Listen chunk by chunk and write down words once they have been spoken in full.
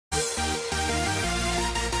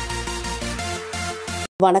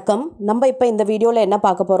வணக்கம். நம்ம இப்போ இந்த வீடியோவில் என்ன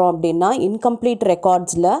பார்க்க போகிறோம் அப்படின்னா இன்கம்ப்ளீட்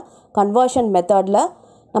ரெக்கார்ட்ஸில் கன்வர்ஷன் மெத்தடில்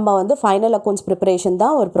நம்ம வந்து ஃபைனல் அக்கௌண்ட்ஸ் ப்ரிப்பரேஷன்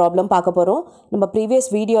தான் ஒரு ப்ராப்ளம் பார்க்க போகிறோம். நம்ம ப்ரீவியஸ்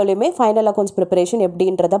வீடியோலையுமே ஃபைனல் அக்கௌண்ட்ஸ் ப்ரிப்பரேஷன்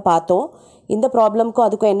எப்படின்றத பார்த்தோம். இந்த ப்ராப்ளம்க்கும்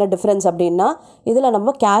அதுக்கும் என்ன டிஃப்ரென்ஸ் அப்படின்னா இதில்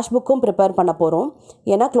நம்ம கேஷ் புக்கும் ப்ரிப்பேர் பண்ண போகிறோம்.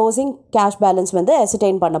 ஏன்னா க்ளோசிங் கேஷ் பேலன்ஸ் வந்து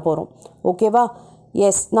அசர்டைன் பண்ண போகிறோம். ஓகேவா?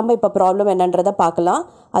 எஸ், நம்ம இப்போ ப்ராப்ளம் என்னன்றதை பார்க்கலாம்.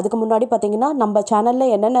 அதுக்கு முன்னாடி பார்த்திங்கன்னா நம்ம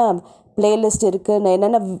சேனலில் என்னென்ன பிளேலிஸ்ட் இருக்குது,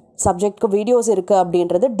 என்னென்ன சப்ஜெக்ட்க்கு வீடியோஸ் இருக்குது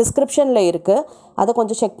அப்படின்றது டிஸ்கிரிப்ஷனில் இருக்குது. அதை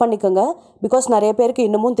கொஞ்சம் செக் பண்ணிக்கோங்க. பிகாஸ் நிறைய பேருக்கு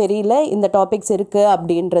இன்னமும் தெரியல இந்த டாபிக்ஸ் இருக்குது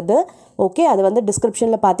அப்படின்றது. ஓகே, அது வந்து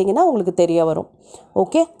டிஸ்கிரிப்ஷனில் பார்த்தீங்கன்னா உங்களுக்கு தெரிய வரும்.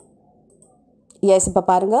 ஓகே, எஸ், இப்போ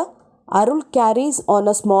பாருங்கள். அருள் carries on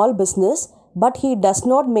a small business but he does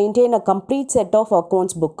not maintain a complete set of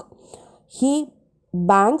accounts book. He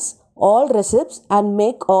banks all receipts and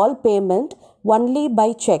make all payment only by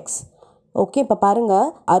checks. Okay, இப்போ பாருங்கள்.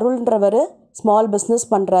 அருள்ன்றவர் ஸ்மால் பிஸ்னஸ்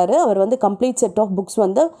பண்ணுறாரு. அவர் வந்து complete set of books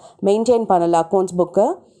வந்து maintain பண்ணலை. Accounts book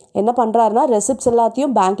என்ன பண்ணுறாருனா receipts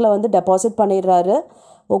எல்லாத்தையும் பேங்க்கில் வந்து டெபாசிட் பண்ணிடுறாரு.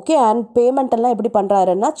 ஓகே, அண்ட் பேமெண்ட் எல்லாம் எப்படி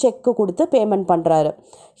பண்ணுறாருன்னா செக்கு கொடுத்து பேமெண்ட் பண்ணுறாரு.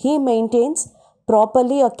 He maintenance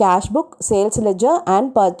properly a cash book, sales ledger and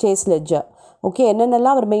purchase ledger. Okay,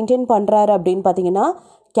 என்னென்னலாம் அவர் மெயின்டைன் பண்ணுறாரு அப்படின்னு பார்த்தீங்கன்னா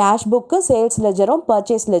கேஷ் புக்கு, சேல்ஸ் லெஜரும்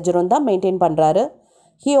பர்ச்சேஸ் லெஜரும் தான் மெயின்டைன் பண்ணுறாரு.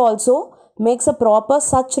 He also maths a proper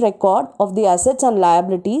such record of the assets and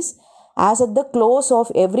liabilities as at the close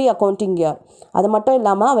of every accounting year. அது மட்டும்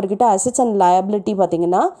இல்லாமல் அவர்கிட்ட அசெட்ஸ் அண்ட் லயபிலிட்டி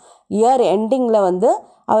பார்த்திங்கன்னா இயர் எண்டிங்கில் வந்து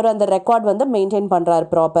அவர் அந்த ரெக்கார்ட் வந்து மெயின்டைன் பண்ணுறாரு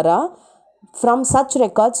ப்ராப்பராக. From such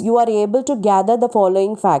records you are able to gather the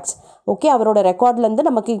following facts. Okay, அவரோட ரெக்கார்ட்லேருந்து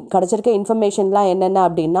நமக்கு கிடச்சிருக்க இன்ஃபர்மேஷன்லாம் என்னென்ன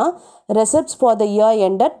அப்படின்னா receipts for the year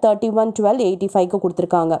ended 31/12/85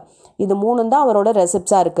 கொடுத்துருக்காங்க. இது 3 தான் அவரோட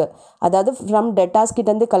ரெசிப்ட்ஸாக இருக்குது. அதாவது ஃப்ரம் டெட்டாஸ்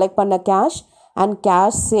கிட்டேருந்து கலெக்ட் பண்ண cash and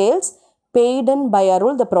cash sales Beighton by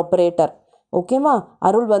Arul the proprietor. ஓகேவா?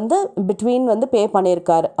 அருள் வந்து பிட்வீன் வந்து பே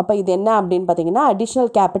பண்ணியிருக்காரு. அப்போ இது என்ன அப்படின்னு பார்த்தீங்கன்னா அடிஷ்னல்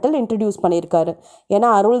கேபிட்டல் இன்ட்ரடியூஸ் பண்ணியிருக்காரு. ஏன்னா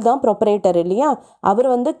அருள் தான் ப்ரொப்பரேட்டர் இல்லையா? அவர்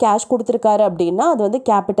வந்து கேஷ் கொடுத்துருக்காரு அப்படின்னா அது வந்து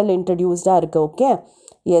கேபிட்டல் இன்ட்ரடியூஸ்டாக இருக்குது. ஓகே,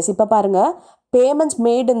 எஸ், இப்போ பாருங்கள். Payments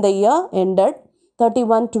made in the year ended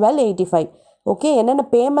 31/12/85. Okay, என்னென்ன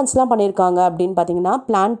பேமெண்ட்ஸ்லாம் பண்ணியிருக்காங்க அப்படின்னு பார்த்தீங்கன்னா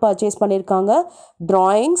பிளான் பர்ச்சேஸ் பண்ணியிருக்காங்க,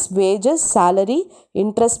 drawings, wages, salary,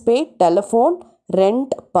 interest paid, telephone,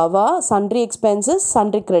 rent, power, sundry expenses,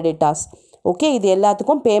 sundry creditors. Okay, இது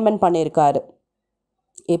எல்லாத்துக்கும் பேமெண்ட் பண்ணியிருக்காரு.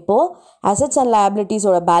 இப்போது அசெட்ஸ் அண்ட்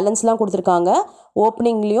லயபிலிட்டிஸோட பேலன்ஸ்லாம் கொடுத்துருக்காங்க.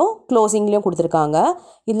 ஓப்பனிங்லேயும் க்ளோசிங்லேயும் கொடுத்துருக்காங்க.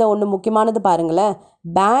 இதில் ஒன்று முக்கியமானது பாருங்களேன்.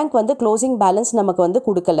 பேங்க் வந்து க்ளோசிங் பேலன்ஸ் நமக்கு வந்து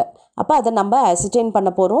கொடுக்கல. அப்போ அதை நம்ம அசர்டைன்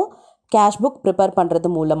பண்ண போகிறோம் கேஷ் புக் ப்ரிப்பேர் பண்ணுறது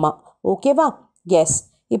மூலமாக. ஓகேவா? எஸ்,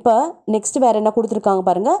 இப்போ நெக்ஸ்ட் வேறு என்ன கொடுத்துருக்காங்க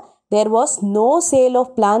பாருங்கள். There was no sale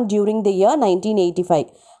of plant during the year 1985.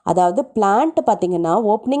 அதாவது பிளான்ட் பார்த்திங்கன்னா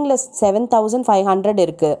ஓப்பனிங்கில் 7,500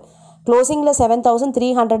 இருக்குது, க்ளோசிங்கில்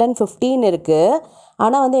 7,315 இருக்குது.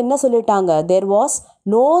 ஆனால் வந்து என்ன சொல்லிட்டாங்க, there was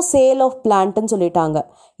no sale of பிளான்ட்டுன்னு சொல்லிட்டாங்க.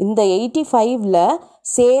 இந்த 85ல்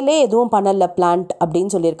சேலே எதுவும் பண்ணலை பிளான்ட்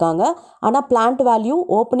அப்படின்னு சொல்லியிருக்காங்க. ஆனால் பிளான்ட் வேல்யூ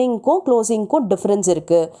ஓப்பனிங்க்கும் க்ளோசிங்க்கும் டிஃப்ரென்ஸ்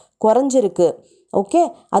இருக்குது, குறைஞ்சிருக்கு. ஓகே,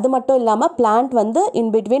 அது மட்டும் இல்லாமல் பிளான்ட் வந்து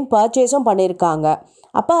இன்பிட்வீன் பர்ச்சேஸும் பண்ணியிருக்காங்க.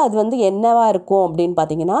 அப்போ அது வந்து என்னவா இருக்கும் அப்படின்னு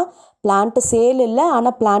பார்த்தீங்கன்னா பிளான்ட்டு சேல் இல்லை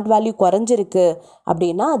ஆனால் பிளான்ட் வேல்யூ குறைஞ்சிருக்கு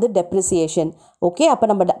அப்படின்னா அது டெப்ரிசியேஷன். ஓகே, அப்போ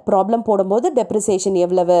நம்ம ப்ராப்ளம் போடும்போது டெப்ரிசியேஷன்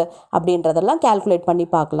எவ்வளவு அப்படின்றதெல்லாம் கால்குலேட் பண்ணி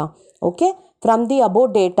பார்க்கலாம். Okay, from the above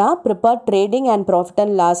data prepare trading and profit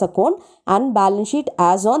and loss account and balance sheet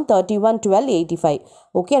as on 31/12/85.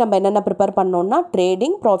 Okay, நம்ம என்னென்ன ப்ரிப்பேர் பண்ணோம்னா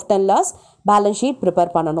trading, profit and loss, balance sheet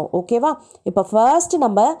prepare பண்ணணும். ஓகேவா? இப்போ ஃபர்ஸ்ட்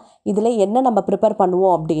நம்ம இதில் என்ன நம்ம ப்ரிப்பேர்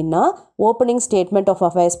பண்ணுவோம் அப்படின்னா ஓப்பனிங் ஸ்டேட்மெண்ட் ஆஃப்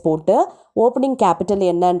அஃபேர்ஸ் போட்டு ஓப்பனிங் கேபிட்டல்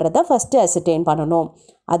என்னன்றதை ஃபஸ்ட்டு அசர்டைன் பண்ணணும்.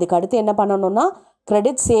 அதுக்கு அடுத்து என்ன பண்ணணும்னா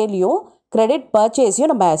கிரெடிட் சேலையும் கிரெடிட் பர்ச்சேஸையும்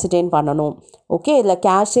நம்ம அசர்டைன் பண்ணணும். ஓகே, இதில்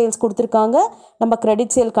கேஷ் சேல்ஸ் கொடுத்துருக்காங்க. நம்ம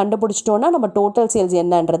கிரெடிட் சேல் கண்டுபிடிச்சிட்டோன்னா நம்ம டோட்டல் சேல்ஸ்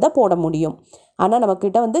என்னன்றதை போட முடியும். ஆனால்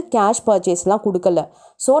நம்மக்கிட்ட வந்து கேஷ் பர்ச்சேஸ்லாம் கொடுக்கல.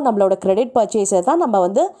 ஸோ நம்மளோட கிரெடிட் பர்ச்சேஸை தான் நம்ம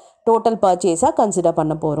வந்து டோட்டல் பர்ச்சேஸாக கன்சிடர்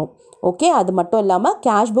பண்ண போகிறோம். ஓகே, அது மட்டும் இல்லாமல்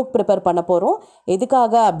கேஷ் புக் ப்ரிப்பேர் பண்ண போகிறோம்.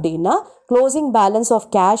 எதுக்காக அப்படின்னா க்ளோசிங் பேலன்ஸ் ஆஃப்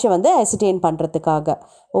கேஷை வந்து அசர்டைன் பண்ணுறதுக்காக.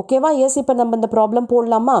 ஓகேவா? எஸ், இப்போ நம்ம இந்த ப்ராப்ளம்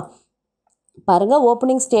போடலாமா? பாருங்கள்,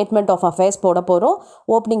 ஓப்பனிங் ஸ்டேட்மெண்ட் ஆஃப் அஃபேர்ஸ் போட போகிறோம்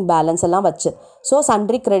ஓப்பனிங் பேலன்ஸ் எல்லாம் வச்சு. ஸோ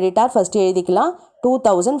சன்ட்ரி கிரெடிட்டார் ஃபஸ்ட்டு எழுதிக்கலாம்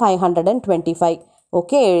 2,525.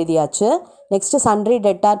 ஓகே, எழுதியாச்சு. நெக்ஸ்ட்டு சன்ட்ரி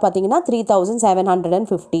டெட்டார் பார்த்தீங்கன்னா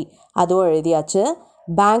 3,750, அதுவும் எழுதியாச்சு.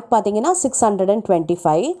 பேங்க் பார்த்தீங்கன்னா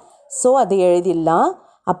 625. ஸோ அது எழுதிடலாம்.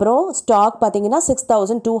 அப்புறம் ஸ்டாக் பார்த்தீங்கன்னா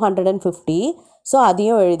 6250. ஸோ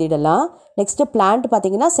அதையும் எழுதிடலாம். நெக்ஸ்ட்டு பிளான்ட்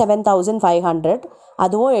பார்த்தீங்கன்னா 7500,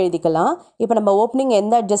 அதுவும் எழுதிக்கலாம். இப்போ நம்ம ஓப்பனிங்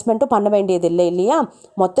எந்த அட்ஜஸ்ட்மெண்ட்டும் பண்ண வேண்டியது இல்லை இல்லையா,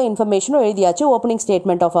 மொத்த இன்ஃபர்மேஷனும் எழுதியாச்சு ஓப்பனிங்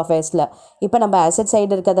ஸ்டேட்மெண்ட் ஆஃப் அஃபேர்ஸில். இப்போ நம்ம அசெட்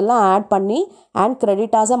சைடு இருக்கிறதெல்லாம் ஆட் பண்ணி அண்ட்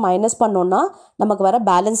கிரெடிட்டாஸை மைனஸ் பண்ணோன்னா நமக்கு வர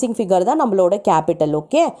பேலன்சிங் ஃபிகர் தான் நம்மளோட கேபிட்டல்.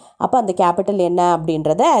 ஓகே, அப்போ அந்த கேபிட்டல் என்ன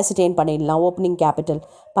அப்படின்றத அசிடெயின் பண்ணிடலாம். ஓப்பனிங் கேபிட்டல்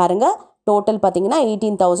பாருங்கள், டோட்டல் பார்த்தீங்கன்னா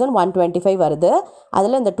 18,125 வருது.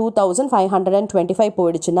 அதில் இந்த 2,525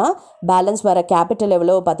 போயிடுச்சுன்னா பேலன்ஸ் வர கேபிட்டல்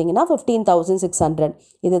எவ்வளோ பார்த்தீங்கன்னா 15,600.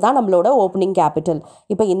 இதுதான் நம்மளோட ஓப்பனிங் கேபிட்டல்.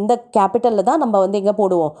 இப்போ இந்த கேபிட்டலில் தான் நம்ம வந்து எங்கே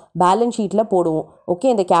போடுவோம், பேலன்ஸ் ஷீட்டில் போடுவோம். ஓகே,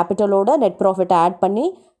 இந்த கேபிட்டலோட நெட் ப்ராஃபிட் ஆட் பண்ணி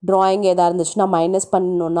ட்ராயிங் எதாக இருந்துச்சுன்னா மைனஸ்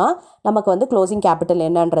பண்ணணுன்னா நமக்கு வந்து க்ளோசிங் கேபிட்டல்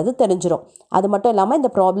என்னன்றது தெரிஞ்சிடும். அது மட்டும் இல்லாமல் இந்த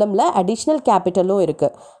ப்ராப்ளமில் அடிஷ்னல் கேபிட்டலும்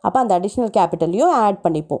இருக்குது. அப்போ அந்த அடிஷ்னல் கேபிட்டலையும் ஆட்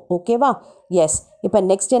பண்ணிப்போம். ஓகேவா? எஸ். இப்போ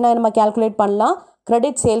நெக்ஸ்ட் என்ன நம்ம கேல்குலேட் பண்ணலாம்,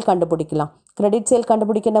 கிரெடிட் சேல் கண்டுபிடிக்கலாம். கிரெடிட் சேல்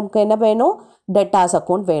கண்டுபிடிக்க நமக்கு என்ன வேணும், டெட்டார்ஸ்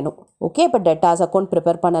அக்கௌண்ட் வேணும். ஓகே, இப்போ டெட்டார்ஸ் அக்கௌண்ட்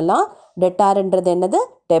ப்ரிப்பேர் பண்ணலாம். டெட்டார்ன்றது என்னது,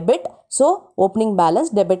 டெபிட். ஸோ ஓப்பனிங்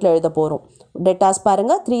பேலன்ஸ் டெபிட்டில் எழுத போகிறோம். டெட்டார்ஸ்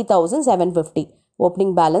பாருங்கள் 3750.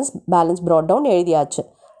 ஓப்பனிங் பேலன்ஸ் ப்ராட் டவுன் எழுதியாச்சு.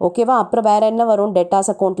 ஓகேவா? அப்புறம் வேறு என்ன வரும் டெட்டார்ஸ்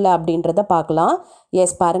அக்கௌண்ட்டில் அப்படின்றத பார்க்கலாம்.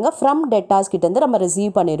 எஸ் பாருங்கள், ஃப்ரம் டெட்டார்ஸ் கிட்டேருந்து நம்ம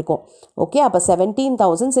ரிசீவ் பண்ணியிருக்கோம். ஓகே, அப்போ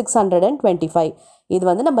 17,625 இது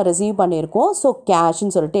வந்து நம்ம ரிசீவ் பண்ணியிருக்கோம். ஸோ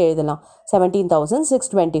கேஷ்ன்னு சொல்லிட்டு எழுதலாம்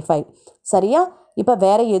 17,625. சரியா? இப்போ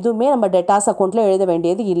வேறு எதுவுமே நம்ம டெட்டார்ஸ் அக்கௌண்ட்டில் எழுத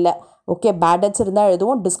வேண்டியது இல்லை. ஓகே, பேட் டெட்ஸ் இருந்தால்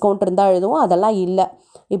எழுதுவோம், டிஸ்கவுண்ட் இருந்தால் எழுதுவோம், அதெல்லாம் இல்லை.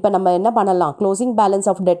 இப்போ நம்ம என்ன பண்ணலாம், க்ளோசிங் பேலன்ஸ்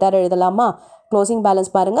ஆஃப் டெட்டார் எழுதலாமா? க்ளோசிங்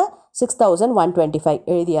பேலன்ஸ் பாருங்கள் 6,125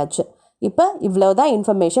 எழுதியாச்சு. இப்போ இவ்வளோ தான்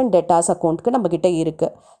இன்ஃபர்மேஷன் டெட்டார்ஸ் அக்கௌண்ட்டுக்கு நம்மக்கிட்ட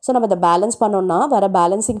இருக்குது. ஸோ நம்ம இதை பேலன்ஸ் பண்ணோன்னா வர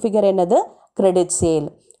பேலன்சிங் ஃபிகர் என்னது, கிரெடிட் சேல்.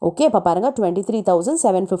 ஓகே, இப்போ பாருங்கள்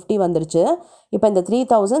 23,750 வந்துருச்சு. இப்போ இந்த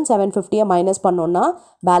 3,750 மைனஸ் பண்ணோன்னா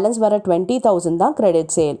பேலன்ஸ் வர 20,000 தான்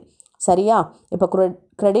கிரெடிட் சேல். சரியா? இப்போ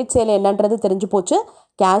கிரெடிட் சேல் என்னன்றது தெரிஞ்சு போச்சு.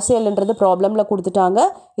 கேஷ் சேல்ன்றது ப்ராப்ளமில் கொடுத்துட்டாங்க.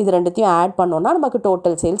 இது ரெண்டுத்தையும் ஆட் பண்ணோன்னா நமக்கு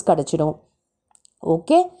டோட்டல் சேல்ஸ் கிடச்சிடும்.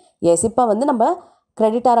 Okay, S. இப்போ வந்து நம்ம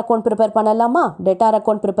கிரெடிட்டார் அக்கௌண்ட் ப்ரிப்பேர் பண்ணலாமா? டெட்டார்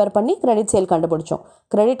அக்கௌண்ட் ப்ரிப்பேர் பண்ணி கிரெடிட் சேல் கண்டுபிடிச்சோம்.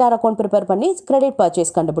 கிரெடிட்டார் அக்கௌண்ட் ப்ரிப்பேர் பண்ணி கிரெடிட்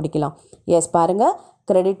பர்ச்சேஸ் கண்டுபிடிக்கலாம். எஸ் பாருங்கள்,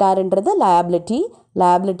 கிரெடிட்டார்ன்றது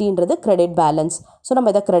லயபிலிட்டின்றது கிரெடிட் பேலன்ஸ். ஸோ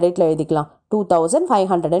நம்ம இதை கிரெடிட்டில் எழுதிக்கலாம்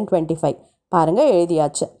 2,525. பாருங்கள்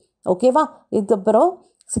எழுதியாச்சு. ஓகேவா? இதுக்கப்புறம்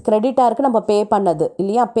கிரெடிட்டாருக்கு நம்ம பே பண்ணது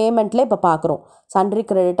இல்லையா, பேமெண்ட்டில் இப்போ பார்க்குறோம். சன்ட்ரி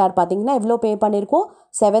கிரெடிட்டார் பார்த்திங்கன்னா எவ்வளோ பே பண்ணியிருக்கோம்,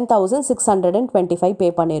 7,625 பே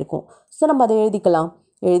பண்ணியிருக்கோம். ஸோ நம்ம அதை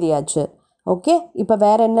எழுதியாச்சு. ஓகே, இப்போ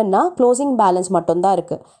வேறு என்னென்னா க்ளோசிங் பேலன்ஸ் மட்டும்தான்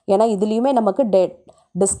இருக்குது. ஏன்னா இதுலேயுமே நமக்கு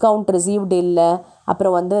டிஸ்கவுண்ட் ரிசீவ்டு இல்லை,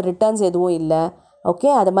 அப்புறம் வந்து ரிட்டர்ன்ஸ் எதுவும் இல்லை. ஓகே,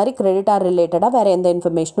 அது மாதிரி கிரெடிட்டார் ரிலேட்டடாக வேறு எந்த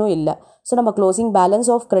இன்ஃபர்மேஷனும் இல்லை. ஸோ நம்ம க்ளோசிங் பேலன்ஸ்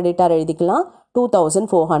ஆஃப் கிரெடிட்டார் எழுதிக்கலாம்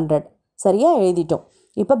 2,400. சரியாக எழுதிட்டோம்.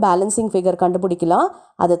 இப்போ பேலன்சிங் ஃபிகர் கண்டுபிடிக்கலாம்.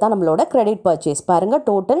 அது தான் நம்மளோட கிரெடிட் பர்ச்சேஸ். பாருங்கள்,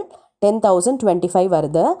 டோட்டல் 10,025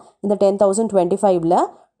 வருது. இந்த 10,025ல்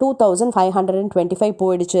 2,525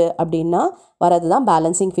 போயிடுச்சு அப்படின்னா வரது தான்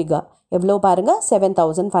பேலன்சிங் ஃபிகர். எவ்வளோ பாருங்கள்,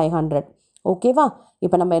 7,500. ஓகேவா?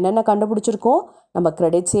 இப்போ நம்ம என்னென்ன கண்டுபிடிச்சிருக்கோம், நம்ம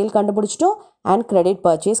கிரெடிட் சேல் கண்டுபிடிச்சிட்டோம் அண்ட் கிரெடிட்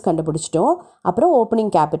பர்ச்சேஸ் கண்டுபிடிச்சிட்டோம், அப்புறம்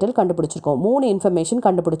ஓப்பனிங் கேபிட்டல் கண்டுபிடிச்சிருக்கோம். 3 இன்ஃபர்மேஷன்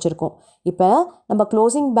கண்டுபிடிச்சிருக்கோம். இப்போ நம்ம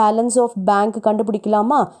closing balance of bank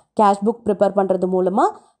கண்டுபிடிக்கலாமா? Cash book prepare பண்ணுறது மூலமாக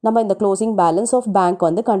நம்ம இந்த க்ளோசிங் பேலன்ஸ் ஆஃப் பேங்க்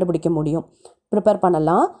வந்து கண்டுபிடிக்க முடியும். ப்ரிப்பேர்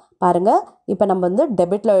பண்ணலாம். பாருங்கள், இப்போ நம்ம வந்து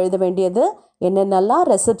டெபிட்டில் எழுத வேண்டியது என்னென்னலாம்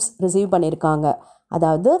ரெசிப்ட்ஸ் ரிசீவ் பண்ணியிருக்காங்க.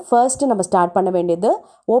 அதாவது ஃபர்ஸ்ட்டு நம்ம ஸ்டார்ட் பண்ண வேண்டியது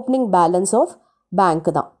ஓப்பனிங் பேலன்ஸ் ஆஃப்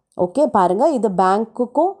பேங்க்கு தான். ஓகே, பாருங்கள், இது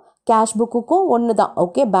பேங்க்குக்கும் கேஷ் புக்குக்கும் ஒன்று தான்.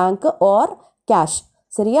 ஓகே, பேங்க்கு ஆர் கேஷ்.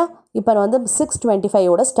 சரியா? இப்போ வந்து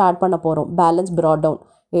 625 ஸ்டார்ட் பண்ண போகிறோம். பேலன்ஸ் ப்ராட் டவுன்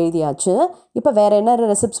எழுதியாச்சு. இப்போ வேறு என்ன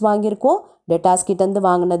ரெசிப்ட்ஸ் வாங்கியிருக்கோம், டெட்டார்ஸ் கிட்டேருந்து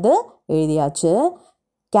வாங்கினது எழுதியாச்சு.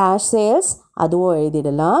 கேஷ் சேல்ஸ் அதுவும்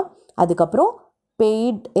எழுதிடலாம். அதுக்கப்புறம்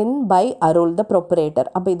paid in by Arul the proprietor.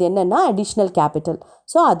 அப்போ இது என்னென்னா அடிஷ்னல் கேபிட்டல்.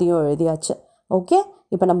 ஸோ அதையும் எழுதியாச்சு. ஓகே,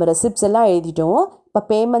 இப்போ நம்ம ரெசிப்ட்ஸ் எல்லாம் எழுதிட்டோம். இப்போ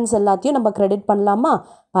பேமெண்ட்ஸ் எல்லாத்தையும் நம்ம கிரெடிட் பண்ணலாமா?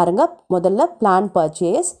 பாருங்கள், முதல்ல பிளான்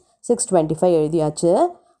பர்ச்சேஸ் 625 எழுதியாச்சு.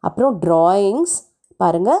 அப்புறம் ட்ராயிங்ஸ்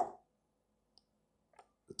பாருங்கள்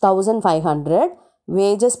 1,500.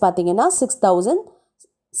 வேஜஸ் பார்த்தீங்கன்னா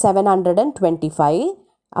 6,725.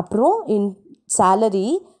 அப்புறம் சேலரி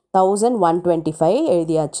 1,125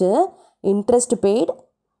 எழுதியாச்சு. Interest paid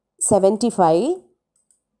 75.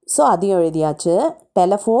 ஸோ அதையும் எழுதியாச்சு.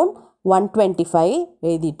 டெலஃபோன் 125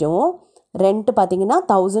 எழுதிட்டோம். ரெண்ட்டு பார்த்தீங்கன்னா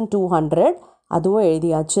 1,200, அதுவும்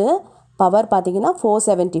எழுதியாச்சு. பவர் பார்த்தீங்கன்னா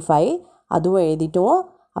 475, அதுவும் எழுதிட்டோம்.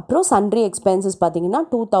 அப்புறம் சன்ட்ரி எக்ஸ்பென்சஸ் பார்த்தீங்கன்னா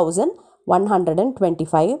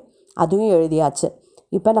 2,125, அதுவும் எழுதியாச்சு.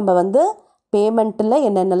 இப்போ நம்ம வந்து பேமெண்ட்டில்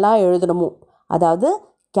என்னென்னலாம் எழுதணுமோ, அதாவது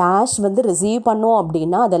கேஷ் வந்து ரிசீவ் பண்ணோம்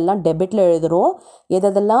அப்படின்னா அதெல்லாம் டெபிட்டில் எழுதுகிறோம்,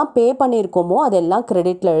 எதெல்லாம் பே பண்ணியிருக்கோமோ அதெல்லாம்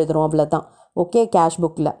கிரெடிட்டில் எழுதுகிறோம், அவ்வளோதான். ஓகே, கேஷ்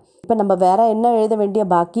புக்கில். இப்போ நம்ம வேறு என்ன எழுத வேண்டிய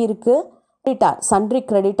பாக்கி இருக்குது? கிரெடிட்டார், சன்ட்ரி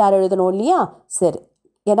கிரெடிட்டார் எழுதணும் இல்லையா? சரி,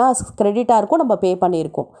 ஏன்னா கிரெடிட்டாருக்கும் நம்ம பே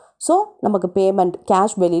பண்ணியிருக்கோம். ஸோ நமக்கு பேமெண்ட்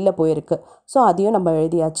கேஷ் வெளியில் போயிருக்கு. ஸோ அதையும் நம்ம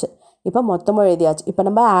எழுதியாச்சு. இப்போ மொத்தமாக எழுதியாச்சு. இப்போ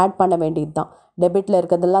நம்ம ஆட் பண்ண வேண்டியது தான். டெபிட்டில்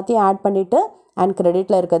இருக்கிறது எல்லாத்தையும் ஆட் பண்ணிவிட்டு அண்ட்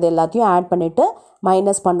கிரெடிட்டில் இருக்கிறது எல்லாத்தையும் ஆட் பண்ணிவிட்டு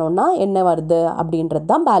மைனஸ் பண்ணோன்னா என்ன வருது அப்படின்றது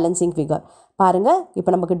தான் பேலன்சிங் ஃபிகர். பாருங்கள், இப்போ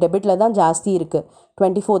நமக்கு டெபிட்டில் தான் ஜாஸ்தி இருக்குது,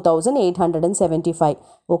 24,875.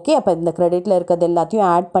 ஓகே, அப்போ இந்த கிரெடிட்டில் இருக்கிறது எல்லாத்தையும்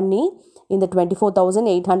ஆட் பண்ணி இந்த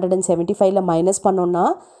 24,875 மைனஸ் பண்ணோன்னா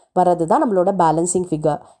வரது தான் நம்மளோட பேலன்சிங்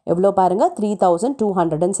ஃபிகர். எவ்வளோ பாருங்கள்,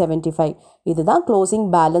 3,275. இதுதான் க்ளோசிங்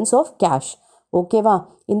பேலன்ஸ் ஆஃப் கேஷ். ஓகேவா?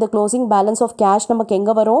 இந்த க்ளோசிங் பேலன்ஸ் ஆஃப் கேஷ் நமக்கு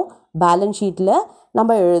எங்கே வரும்? பேலன்ஸ் ஷீட்டில்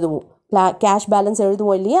நம்ம எழுதுவோம். கேஷ் பேலன்ஸ்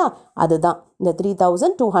எழுதுவோம் இல்லையா? அதுதான் இந்த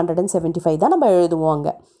 3,275 தான் நம்ம எழுதுவோம்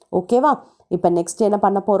அங்கே. ஓகேவா? இப்போ நெக்ஸ்ட் என்ன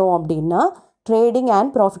பண்ண போகிறோம் அப்படின்னா trading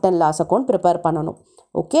and profit and loss account prepare பண்ணணும்.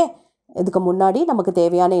 ஓகே, இதுக்கு முன்னாடி நமக்கு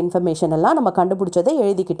தேவையான இன்ஃபர்மேஷன் எல்லாம் நம்ம கண்டுபிடிச்சதை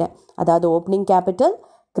எழுதிக்கிட்டேன். அதாவது opening capital,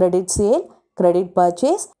 credit sale, credit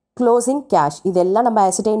purchase, closing cash, இதெல்லாம் நம்ம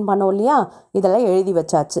அசைன் பண்ணோம் இல்லையா? இதெல்லாம் எழுதி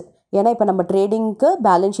வச்சாச்சு. ஏன்னா இப்போ நம்ம ட்ரேடிங்க்கு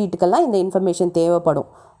பேலன்ஸ் ஷீட்டுக்கெல்லாம் இந்த இன்ஃபர்மேஷன் தேவைப்படும்.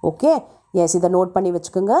 ஓகே, எஸ், இதை நோட் பண்ணி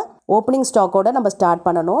வச்சுக்கோங்க. ஓப்பனிங் ஸ்டாக்கோட நம்ம ஸ்டார்ட்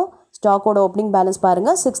பண்ணணும். ஸ்டாக்கோட ஓப்பனிங் பேலன்ஸ்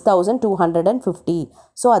பாருங்கள் 6,250.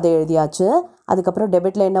 ஸோ அதை எழுதியாச்சு. அதுக்கப்புறம்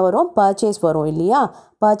டெபிட்டில் என்ன வரும்? பர்ச்சேஸ் வரும் இல்லையா?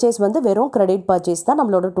 பர்ச்சேஸ் வந்து வெறும் கிரெடிட் பர்ச்சேஸ் தான்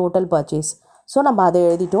நம்மளோட டோட்டல் பர்ச்சேஸ். ஸோ நம்ம அதை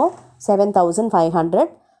எழுதிட்டோம் 7,500.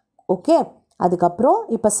 ஓகே, அதுக்கப்புறம்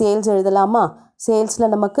இப்போ சேல்ஸ் எழுதலாமா?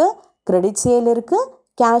 சேல்ஸில் நமக்கு கிரெடிட் சேல் இருக்குது,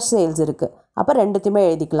 கேஷ் சேல்ஸ் இருக்குது. அப்போ ரெண்டுத்தையுமே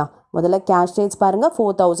எழுதிக்கலாம். முதல்ல கேஷ் சேல்ஸ் பாருங்கள்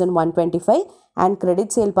 4,125 அண்ட்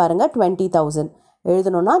கிரெடிட் சேல் பாருங்கள் 20,000.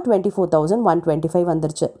 எழுதணுன்னா 24,125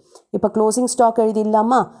 வந்துருச்சு. இப்போ க்ளோசிங் ஸ்டாக்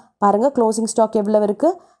எழுதிடலாமா? பாருங்கள், க்ளோசிங் ஸ்டாக் எவ்வளோ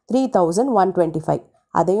இருக்குது? 3,125.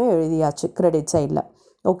 அதையும் எழுதியாச்சு கிரெடிட் சைடில்.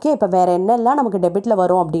 ஓகே, இப்போ வேறு என்னெல்லாம் நமக்கு டெபிட்டில்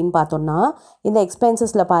வரும் அப்படின்னு பார்த்தோம்னா இந்த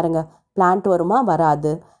எக்ஸ்பென்சஸில் பாருங்கள், பிளான்ட் வருமா?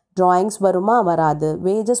 வராது. ட்ராயிங்ஸ் வருமா? வராது.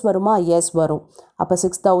 வேஜஸ் வருமா? எஸ் வரும். அப்போ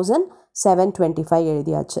 6,725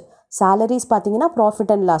 எழுதியாச்சு. சாலரிஸ் பார்த்தீங்கன்னா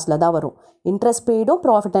ப்ராஃபிட் அண்ட் லாஸில் தான் வரும். இன்ட்ரெஸ்ட் பெய்டும்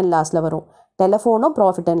ப்ராஃபிட் அண்ட் லாஸில் வரும். டெலிஃபோனும்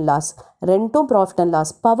profit and loss, ரெண்ட்டும் profit and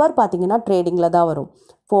loss. Power பார்த்தீங்கன்னா ட்ரேடிங்கில் தான் வரும்.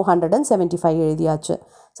 475 எழுதியாச்சு.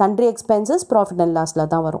 சன்ட்ரி எக்ஸ்பென்சஸ் ப்ராஃபிட் அண்ட் லாஸில்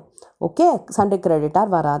தான் வரும். ஓகே, சன்ட்ரி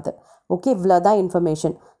கிரெடிட்டார் வராது. ஓகே, இவ்வளோ தான்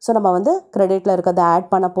இன்ஃபர்மேஷன். ஸோ நம்ம வந்து கிரெடிட்டில் இருக்கிறத ஆட்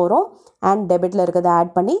பண்ண போகிறோம் அண்ட் டெபிட்டில் இருக்கிறத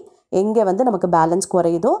ஆட் பண்ணி எங்கே வந்து நமக்கு பேலன்ஸ்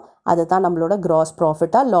குறையுதோ அது தான் நம்மளோட க்ராஸ்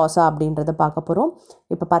ப்ராஃபிட்டாக லாஸா அப்படின்றத பார்க்க போகிறோம்.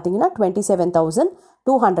 இப்போ பார்த்தீங்கன்னா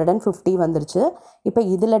 27,250 வந்துருச்சு. இப்போ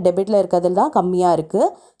இதில் டெபிட்டில் இருக்கிறதுல தான் கம்மியாக இருக்குது.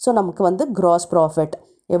 ஸோ நமக்கு வந்து க்ராஸ் ப்ராஃபிட்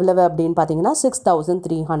எவ்வளவு அப்படின்னு பார்த்தீங்கன்னா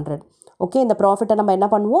 6,300. ஓகே, இந்த ப்ராஃபிட்டை நம்ம என்ன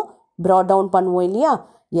பண்ணுவோம்? ப்ராட் டவுன் பண்ணுவோம் இல்லையா?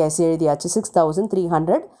 எஸ், எழுதியாச்சு.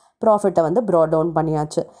 6,300 ப்ராஃபிட்டை வந்து ப்ராட் டவுன்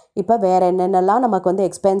பண்ணியாச்சு. இப்போ வேறு என்னென்னலாம் நமக்கு வந்து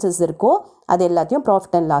எக்ஸ்பென்சஸ் இருக்கோ அது எல்லாத்தையும்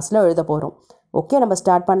ப்ராஃபிட் அண்ட் லாஸில் எழுத போகிறோம். ஓகே, நம்ம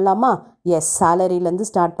ஸ்டார்ட் பண்ணலாமா? எஸ், சேலரியிலேருந்து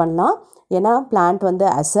ஸ்டார்ட் பண்ணலாம். ஏன்னா பிளான்ட் வந்து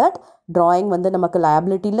அசட், ட்ராயிங் வந்து நமக்கு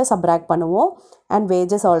லயபிலிட்டியில் சப்ராக்ட் பண்ணுவோம் அண்ட்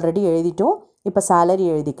வேஜஸ் ஆல்ரெடி எழுதிட்டோம். இப்போ சேலரி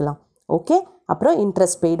எழுதிக்கலாம். ஓகே, அப்புறம்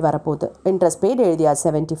இன்ட்ரெஸ்ட் பெய்டு வரப்போகுது. இன்ட்ரெஸ்ட் பெய்டு எழுதியாச்சு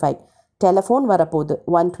 75. டெலிஃபோன் வரப்போகுது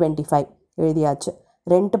 125 எழுதியாச்சு.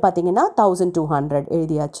 ரெண்ட்டு பார்த்தீங்கன்னா 1,200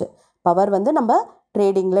 எழுதியாச்சு. பவர் வந்து நம்ம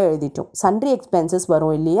ட்ரேடிங்கில் எழுதிட்டோம். சன்ட்ரி எக்ஸ்பென்சஸ்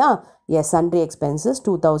வரும் இல்லையா? S, sundry expenses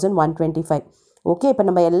 2,125. ஓகே, இப்போ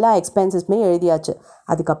நம்ம எல்லா எக்ஸ்பென்சஸுமே எழுதியாச்சு.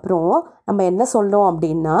 அதுக்கப்புறம் நம்ம என்ன சொல்கிறோம்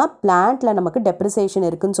அப்படின்னா பிளான்ட்டில் நமக்கு டெப்ரிசியேஷன்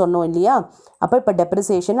இருக்குதுன்னு சொன்னோம் இல்லையா? அப்போ இப்போ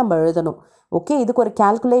டெப்ரிசியேஷன் நம்ம எழுதணும். ஓகே, இதுக்கு ஒரு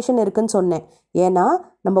கேல்குலேஷன் இருக்குதுன்னு சொன்னேன். ஏன்னா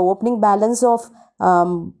நம்ம ஓப்பனிங் பேலன்ஸ் ஆஃப்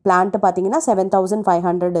பிளான்ட்டு பார்த்தீங்கன்னா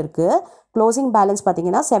 7,500 இருக்குது. க்ளோசிங் பேலன்ஸ்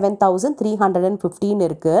பார்த்தீங்கன்னா 7,315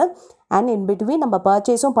 இருக்குது. அண்ட் இன் பிட்வீன் நம்ம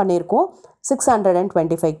பர்ச்சேஸும் பண்ணியிருக்கோம்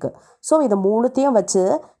 625க்கு. ஸோ இதை மூணுத்தையும் வச்சு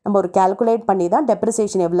நம்ம ஒரு கேல்குலேட் பண்ணி தான்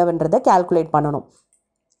டெப்ரிசியேஷன் எவ்வளவுன்றதை கேல்குலேட் பண்ணணும்.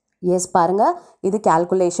 எஸ், பாருங்கள், இது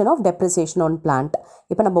calculation of depreciation on plant.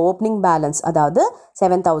 இப்போ நம்ம ஓப்பனிங் பேலன்ஸ் அதாவது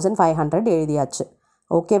 7,500 எழுதியாச்சு.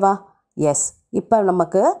 ஓகேவா? எஸ், இப்போ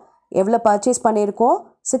நமக்கு எவ்வளோ பர்ச்சேஸ் பண்ணியிருக்கோம்?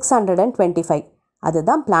 625.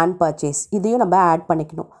 அதுதான் பிளான் பர்ச்சேஸ். இதையும் நம்ம ஆட்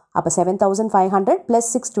பண்ணிக்கணும். அப்போ 7,500 +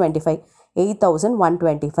 625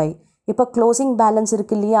 8,125. இப்போ க்ளோசிங் பேலன்ஸ்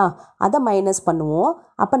இருக்கு இல்லையா? அதை மைனஸ் பண்ணுவோம்.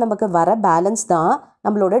 அப்போ நமக்கு வர பேலன்ஸ் தான்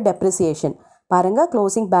நம்மளோட டெப்ரிசியேஷன். பாருங்கள்,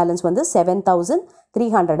 க்ளோசிங் பேலன்ஸ் வந்து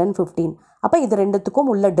 7,315. அப்போ இது ரெண்டுத்துக்கும்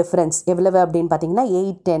உள்ள டிஃப்ரென்ஸ் எவ்வளவு அப்படின்னு பார்த்தீங்கன்னா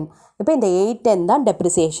 810. இப்போ இந்த 810 தான்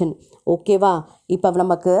டெப்ரிசியேஷன். ஓகேவா? இப்போ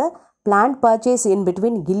நமக்கு பிளான்ட் பர்ச்சேஸ் இன்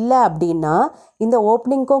பிட்வீன் இல்லை அப்படின்னா இந்த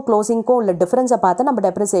ஓப்பனிங்க்கும் க்ளோசிங்க்கும் உள்ள டிஃப்ரென்ஸை பார்த்து நம்ம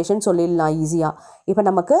டெப்ரிசியேஷன் சொல்லிடலாம் ஈஸியாக. இப்போ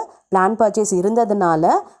நமக்கு பிளான்ட் பர்ச்சேஸ் இருந்ததுனால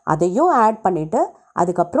அதையும் ஆட் பண்ணிவிட்டு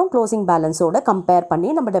அதுக்கப்புறம் க்ளோசிங் பேலன்ஸோட கம்பேர் பண்ணி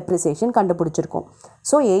நம்ம டெப்ரிசியேஷன் கண்டுபிடிச்சிருக்கோம்.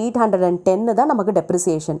 ஸோ 810 தான் நமக்கு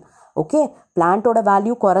டெப்ரிசியேஷன். ஓகே, பிளான்ட்டோட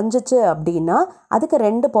வேல்யூ குறைஞ்சிச்சு அப்படின்னா அதுக்கு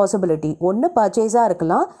 2 பாசிபிலிட்டி. ஒன்று பர்ச்சேஸாக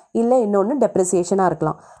இருக்கலாம், இல்லை இன்னொன்று டெப்ரிசியேஷனாக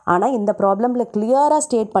இருக்கலாம். ஆனால் இந்த ப்ராப்ளமில் கிளியராக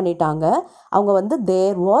ஸ்டேட் பண்ணிட்டாங்க, அவங்க வந்து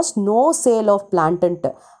there was no sale of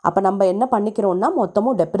பிளான்ட்டுன்ட்டு. அப்போ நம்ம என்ன பண்ணிக்கிறோம்னா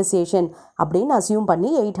மொத்தமும் டெப்ரிசியேஷன் அப்படின்னு அசியூம்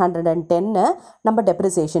பண்ணி 810 நம்ம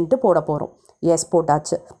டெப்ரிசியேஷன்ட்டு போட போகிறோம். எஸ்,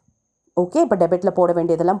 போட்டாச்சு. ஓகே, இப்போ டெபிட்டில் போட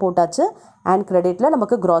வேண்டியதெல்லாம் போட்டாச்சு. அண்ட் கிரெடிட்டில்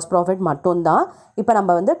நமக்கு க்ராஸ் ப்ராஃபிட் மட்டும்தான். இப்போ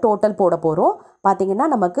நம்ம வந்து டோட்டல் போட போகிறோம். பார்த்திங்கன்னா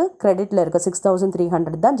நமக்கு கிரெடிட்டில் இருக்க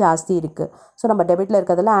 6300 தான் ஜாஸ்தி இருக்குது. ஸோ நம்ம டெபிட்டில்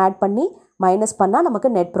இருக்கிறதெல்லாம் ஆட் பண்ணி மைனஸ் பண்ணால் நமக்கு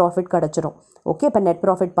நெட் ப்ராஃபிட் கிடச்சிரும். ஓகே, இப்போ நெட்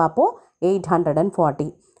ப்ராஃபிட் பார்ப்போம். 840.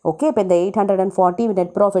 ஓகே, இப்போ இந்த 840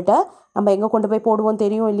 நெட் ப்ராஃபிட்டை நம்ம எங்கே கொண்டு போய் போடுவோம்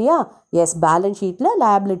தெரியும் இல்லையா? எஸ், பேலன்ஸ் ஷீட்டில்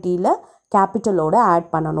லயபிலிட்டியில் கேபிட்டலோடு ஆட்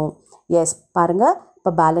பண்ணணும். எஸ், பாருங்கள்,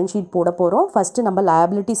 இப்போ பேலன்ஸ் ஷீட் போட போகிறோம். ஃபஸ்ட்டு நம்ம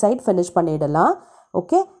லயபிலிட்டி சைட் ஃபினிஷ் பண்ணிடலாம்.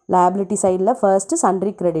 ஓகே, லயபிலிட்டி சைடில் first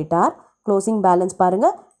sundry creditor closing balance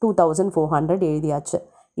பாருங்கள் 2400 எழுதியாச்சு.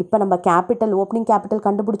 இப்போ நம்ம கேபிட்டல் ஓப்பனிங் கேபிட்டல்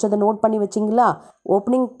கண்டுபிடிச்சதை நோட் பண்ணி வச்சிங்களா?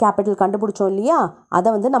 ஓப்பனிங் கேபிட்டல் கண்டுபிடிச்சோம் இல்லையா, அதை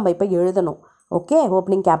வந்து நம்ம இப்போ எழுதணும். ஓகே,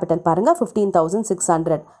 ஓப்பனிங் கேபிட்டல் பாருங்கள்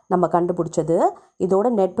 15600 நம்ம கண்டுபிடிச்சது. இதோட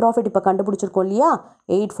நெட் ப்ராஃபிட் இப்போ கண்டுபிடிச்சிருக்கோம் இல்லையா,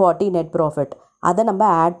 840 நெட் ப்ராஃபிட். அதை நம்ம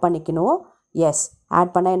ஆட் பண்ணிக்கணும். எஸ்,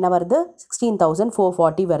 ஆட் பண்ணால் என்ன வருது?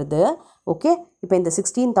 16440 வருது. ஓகே, இப்போ இந்த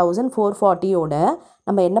 16440யோட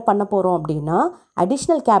நம்ம என்ன பண்ண போகிறோம் அப்படின்னா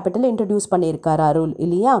அடிஷ்னல் கேபிட்டல் இன்ட்ரடியூஸ் பண்ணியிருக்காரு அருள்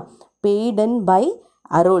இல்லையா? Paid in by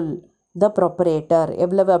Arul the proprietor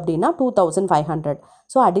எவ்வளவு அப்படின்னா 2500.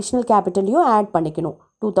 ஸோ அடிஷ்னல் கேபிட்டலையும் ஆட் பண்ணிக்கணும்.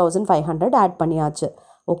 2500 ஆட் பண்ணியாச்சு.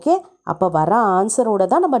 ஓகே, அப்போ வர ஆன்சரோட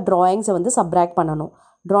தான் நம்ம ட்ராயிங்ஸை வந்து சப்ராக்ட் பண்ணணும்.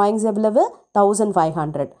 ட்ராயிங்ஸ் எவ்வளவு?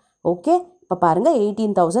 1500. ஓகே, இப்போ பாருங்கள்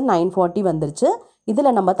 18940 வந்துருச்சு.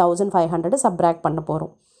 இதில் நம்ம 1500 சப்ராக்ட் பண்ண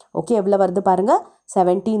போகிறோம். ஓகே, எவ்வளோ வருது பாருங்கள்?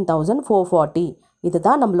 17440.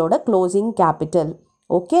 இதுதான் நம்மளோட க்ளோசிங் கேபிட்டல்.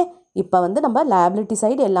 ஓகே, இப்போ வந்து நம்ம லயபிலிட்டி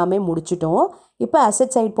சைடு எல்லாமே முடிச்சிட்டோம். இப்போ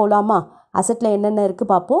அசெட் சைடு போகலாமா? அசெட்டில் என்னென்ன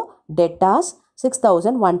இருக்குது பார்ப்போம். டெட்டாஸ்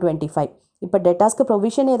 6125. இப்போ டெட்டாஸ்க்கு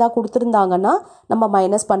ப்ரொவிஷன் ஏதாவது கொடுத்துருந்தாங்கன்னா நம்ம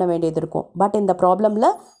மைனஸ் பண்ண வேண்டியது இருக்கும். பட் இந்த ப்ராப்ளமில்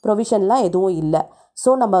ப்ரொவிஷன்லாம் எதுவும் இல்லை. ஸோ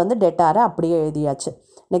நம்ம வந்து டெட்டாரை அப்படியே எழுதியாச்சு.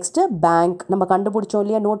 நெக்ஸ்ட்டு பேங்க் நம்ம கண்டுபிடிச்சோம்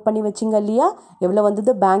இல்லையா, நோட் பண்ணி வச்சிங்க இல்லையா? எவ்வளோ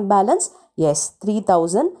வந்தது பேங்க் பேலன்ஸ்? எஸ்,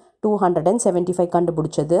 3275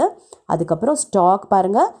 கண்டுபிடிச்சது. அதுக்கப்புறம் ஸ்டாக்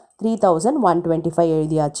பாருங்கள் 3125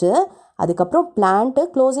 எழுதியாச்சு. அதுக்கப்புறம் plant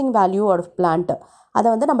closing value of plant அதை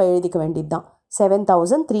வந்து நம்ம எழுதிக்க வேண்டியது தான்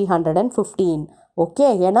 7315. ஓகே,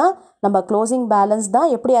 ஏன்னா நம்ம க்ளோசிங் பேலன்ஸ் தான்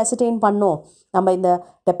எப்படி அசிட்டைன் பண்ணோம், நம்ம இந்த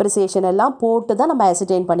டெப்ரிசியேஷன் எல்லாம் போட்டு தான் நம்ம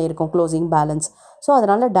அசிட்டைன் பண்ணியிருக்கோம் க்ளோசிங் பேலன்ஸ். ஸோ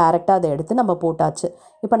அதனால் டேரெக்டாக அதை எடுத்து நம்ம போட்டாச்சு.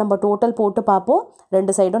 இப்போ நம்ம டோட்டல் போட்டு பார்ப்போம்,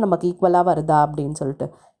 2 சைடும் நமக்கு ஈக்குவலாக வருதா அப்படின்னு சொல்லிட்டு.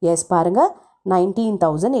 எஸ், பாருங்கள்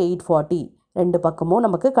 19840 2 பக்கமும்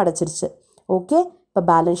நமக்கு கிடச்சிருச்சு. ஓகே, இப்போ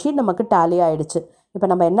பேலன்ஸ் ஷீட் நமக்கு டேலி ஆகிடுச்சு. இப்போ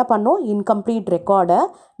நம்ம என்ன பண்ணோம், இன்கம்ப்ளீட் ரெக்கார்டை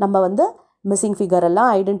நம்ம வந்து மிஸ்ஸிங் ஃபிகர் எல்லாம்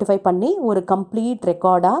ஐடென்டிஃபை பண்ணி ஒரு கம்ப்ளீட்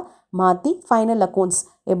ரெக்கார்டாக மாற்றி ஃபைனல் அக்கௌண்ட்ஸ்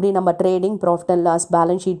எப்படி நம்ம trading profit and loss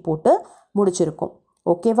balance sheet போட்டு முடிச்சிருக்கோம்.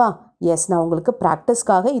 ஓகேவா? எஸ், நான் உங்களுக்கு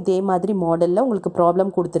ப்ராக்டிஸ்க்காக இதே மாதிரி மாடலில் உங்களுக்கு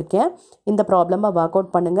ப்ராப்ளம் கொடுத்துருக்கேன். இந்த ப்ராப்ளமை ஒர்க்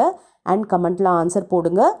அவுட் பண்ணுங்கள் அண்ட் கமெண்ட்டில் ஆன்சர்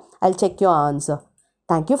போடுங்க. I'll check your answer.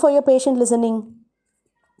 Thank you for your patient listening.